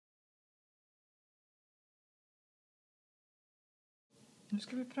Nu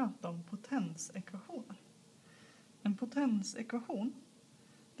ska vi prata om potensekvationer. En potensekvation,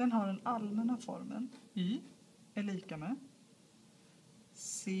 den har den allmänna formeln y är lika med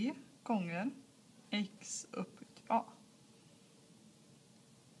c gånger x upphöjt till a.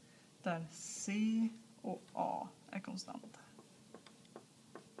 Där c och a är konstanta.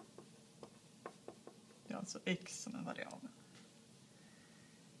 Det är alltså x som är variabel.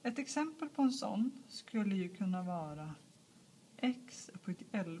 Ett exempel på en sån skulle ju kunna vara x upphöjt till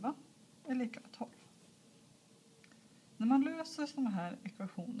 11 är lika med 12. När man löser sådana här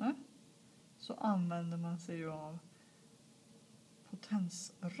ekvationer så använder man sig ju av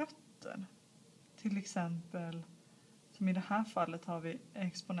potensrötter. Till exempel, som i det här fallet har vi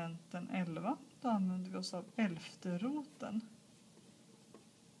exponenten 11. Då använder vi oss av 11:e roten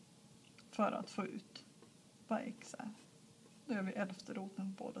för att få ut vad x är. Då gör vi 11:e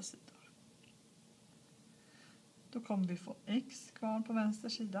roten på båda sidor. Då kommer vi få x kvar på vänster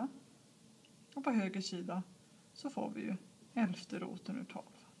sida. Och på höger sida så får vi ju 11:e roten ur 12.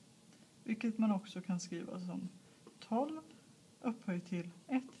 Vilket man också kan skriva som 12 upphöjt till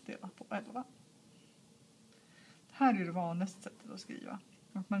 1 delat på 11. Det här är det vanligaste sättet att skriva.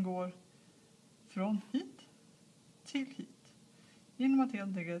 Att man går från hit till hit. Genom att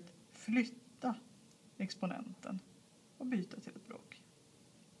helt enkelt flytta exponenten och byta till ett bråk.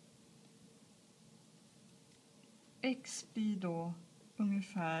 X blir då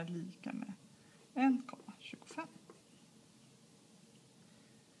ungefär lika med 1,25.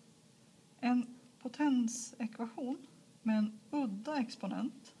 En potensekvation med en udda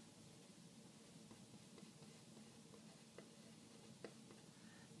exponent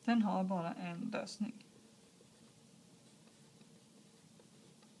den har bara en lösning.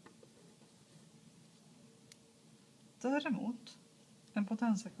 Däremot en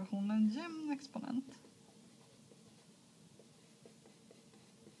potensekvation med en jämn exponent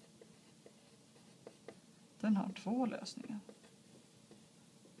den har två lösningar.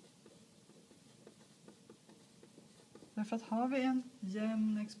 Därför att har vi en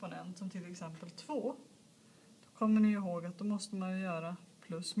jämn exponent som till exempel 2, då kommer ni ihåg att då måste man göra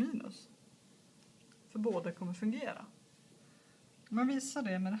plus minus. För båda kommer fungera. Man visar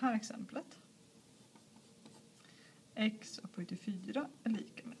det med det här exemplet. X upphöjt till 4 är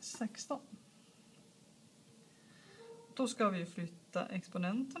lika med 16. Då ska vi flytta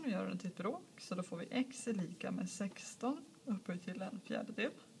exponenten och göra den till ett bråk. Så då får vi x är lika med 16 upphöjt till en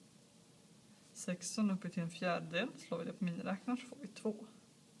fjärdedel. 16 upphöjt till en fjärdedel. Slår vi det på miniräknaren så får vi 2.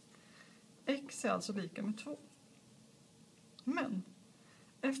 X är alltså lika med 2. Men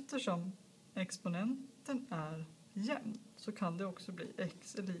eftersom exponenten är jämn så kan det också bli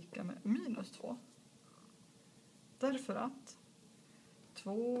x är lika med minus 2. Därför att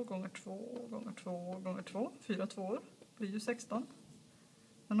 2 gånger 2 gånger 2 gånger 2, 4 tvåor, blir ju 16.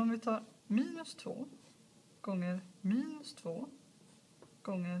 Men om vi tar minus 2 gånger minus 2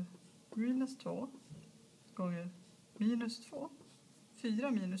 gånger minus 2 gånger minus 2,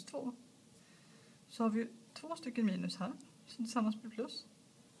 4 minus 2, så har vi 2 stycken minus här som tillsammans blir plus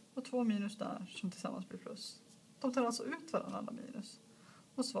och 2 minus där som tillsammans blir plus. De tar alltså ut varandra alla minus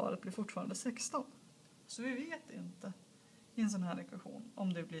och svaret blir fortfarande 16. Så vi vet inte i en sån här ekvation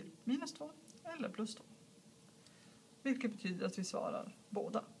om det blir minus 2 eller plus 2. Vilket betyder att vi svarar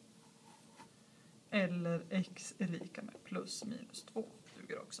båda. Eller x är lika med plus minus 2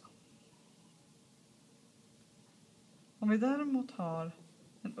 duger också. Om vi däremot har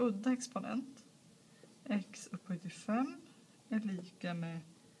en udda exponent, x upphöjt till 5 är lika med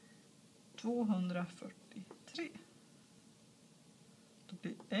 243. Då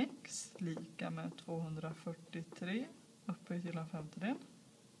blir x lika med 243 upphöjt till en femtedel.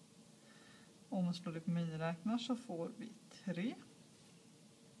 Om man slår det på miniräknaren så får vi 3.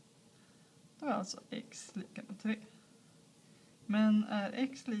 Då är alltså x lika med 3. Men är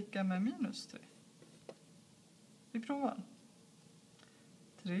x lika med minus 3? Vi provar.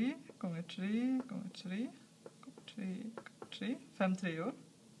 3 gånger 3 gånger 3 gånger 3 gånger 3. 5 treor.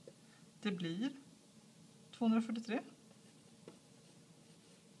 Det blir 243.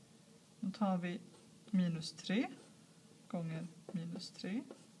 Då tar vi minus 3 gånger minus 3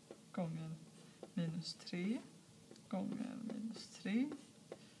 gånger minus 3 gånger minus 3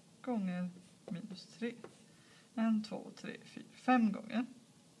 gånger minus 3. 1, 2, 3, 4, 5 gånger.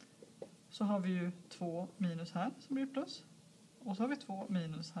 Så har vi ju 2 minus här som blir plus. Och så har vi 2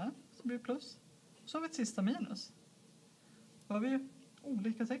 minus här som blir plus. Och så har vi ett sista minus. Då har vi ju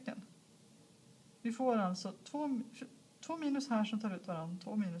olika tecken. Vi får alltså 2 minus här som tar ut varandra,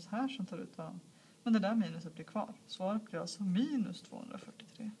 2 minus här som tar ut varandra. Men det där minuset blir kvar. Svaret blir alltså minus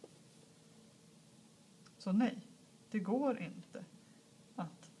 243. Så nej, det går inte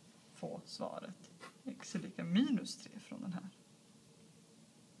få svaret x är lika minus 3 från den här.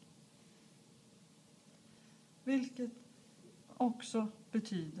 Vilket också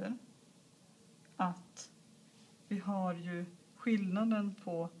betyder att vi har ju skillnaden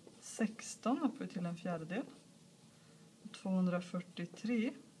på 16 uppe till en fjärdedel.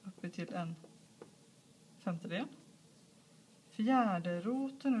 243 uppe till en femtedel. Fjärde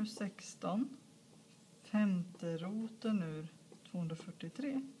roten ur 16. Femte roten ur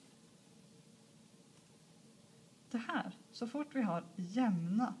 243. Det här, så fort vi har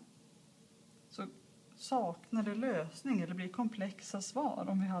jämna så saknar det lösning eller blir komplexa svar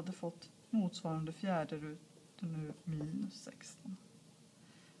om vi hade fått motsvarande fjärde roten ur minus 16.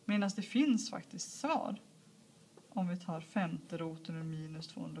 Medan det finns faktiskt svar om vi tar femte roten ur minus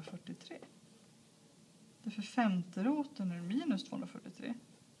 243. Därför femte roten ur minus 243,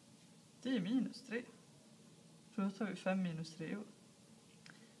 det är minus 3. För då tar vi 5 minus 3.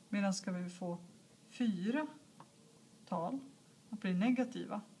 Medan ska vi få 4 tal att bli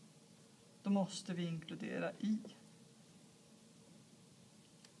negativa, då måste vi inkludera i.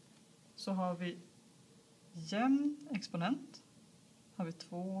 Så har vi jämn exponent, har vi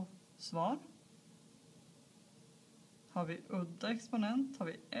 2 svar. Har vi udda exponent har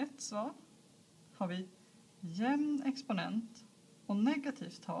vi 1 svar. Har vi jämn exponent och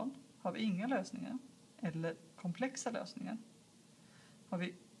negativt tal har vi inga lösningar eller komplexa lösningar. Har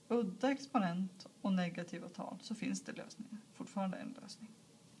vi udda exponent och negativa tal så finns det lösningar. Fortfarande en lösning.